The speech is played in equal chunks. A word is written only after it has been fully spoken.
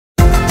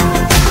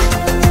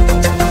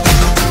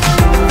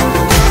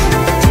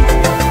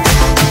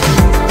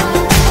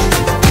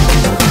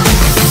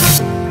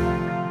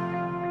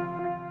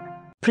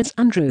Prince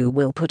Andrew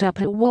will put up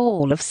a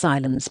wall of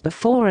silence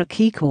before a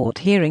key court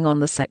hearing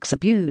on the sex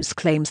abuse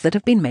claims that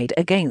have been made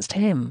against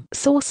him,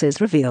 sources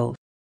reveal.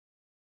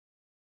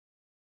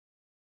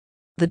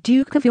 The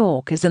Duke of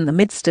York is in the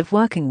midst of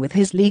working with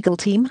his legal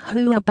team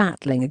who are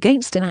battling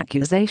against an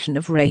accusation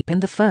of rape in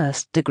the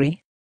first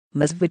degree.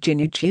 Ms.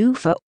 Virginia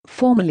Giuffre,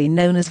 formerly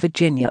known as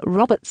Virginia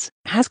Roberts,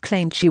 has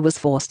claimed she was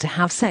forced to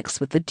have sex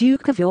with the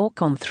Duke of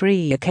York on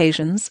 3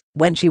 occasions,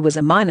 when she was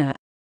a minor.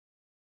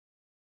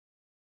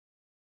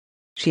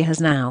 She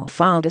has now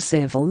filed a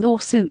civil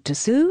lawsuit to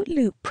sue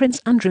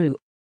Prince Andrew.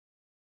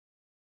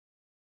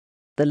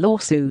 The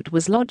lawsuit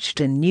was lodged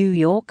in New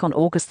York on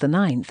August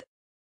 9.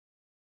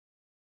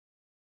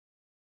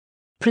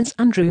 Prince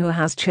Andrew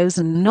has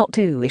chosen not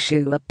to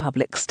issue a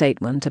public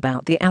statement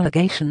about the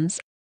allegations.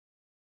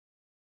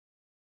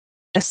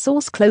 A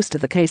source close to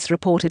the case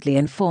reportedly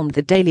informed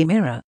the Daily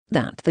Mirror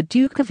that the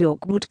Duke of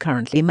York would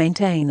currently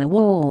maintain a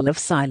wall of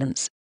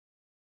silence.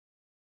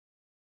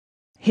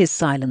 His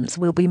silence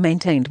will be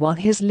maintained while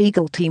his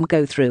legal team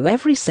go through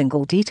every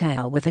single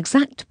detail with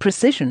exact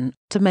precision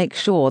to make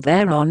sure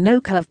there are no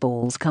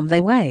curveballs come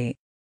their way.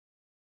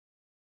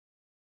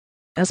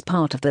 As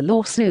part of the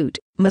lawsuit,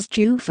 Ms.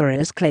 Giuffre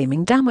is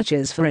claiming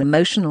damages for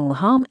emotional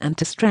harm and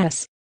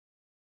distress.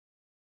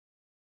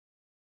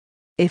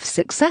 If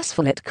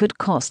successful, it could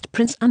cost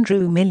Prince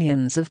Andrew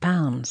millions of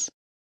pounds.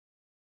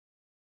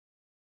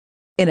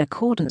 In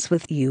accordance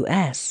with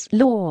US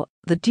law,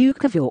 the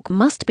Duke of York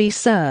must be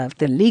served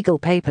the legal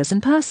papers in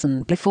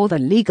person before the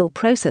legal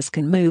process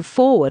can move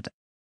forward.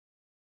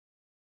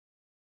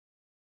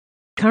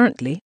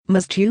 Currently,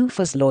 Ms.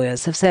 Giuffre's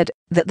lawyers have said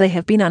that they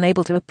have been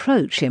unable to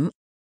approach him.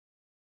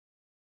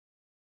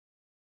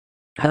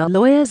 Her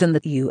lawyers in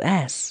the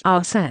US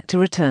are set to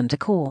return to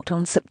court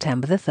on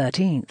September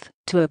 13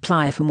 to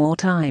apply for more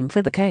time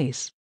for the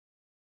case.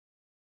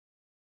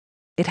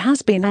 It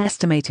has been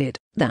estimated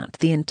that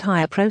the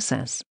entire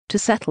process to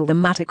settle the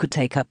matter could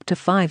take up to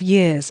 5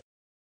 years.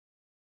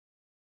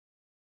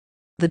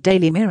 The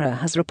Daily Mirror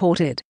has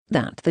reported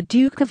that the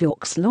Duke of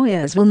York's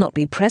lawyers will not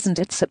be present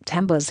at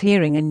September's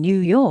hearing in New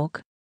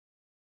York.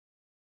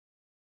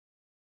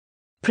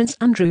 Prince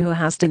Andrew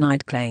has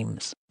denied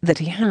claims that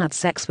he had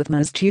sex with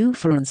Ms.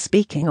 Giuffre, and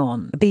speaking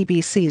on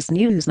BBC's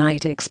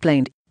Newsnight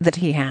explained that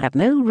he had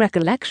no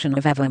recollection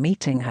of ever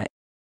meeting her.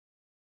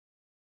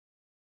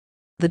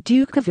 The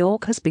Duke of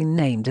York has been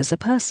named as a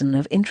person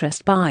of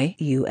interest by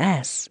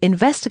US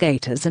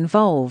investigators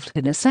involved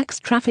in a sex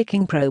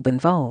trafficking probe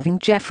involving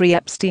Jeffrey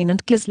Epstein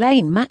and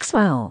Ghislaine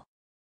Maxwell.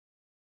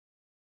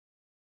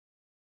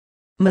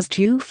 Ms.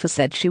 Giuffre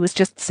said she was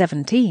just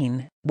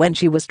 17 when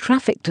she was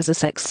trafficked as a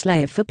sex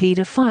slave for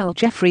paedophile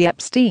Jeffrey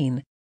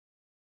Epstein.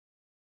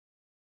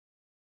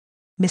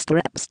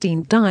 Mr.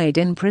 Epstein died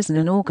in prison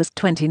in August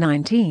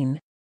 2019.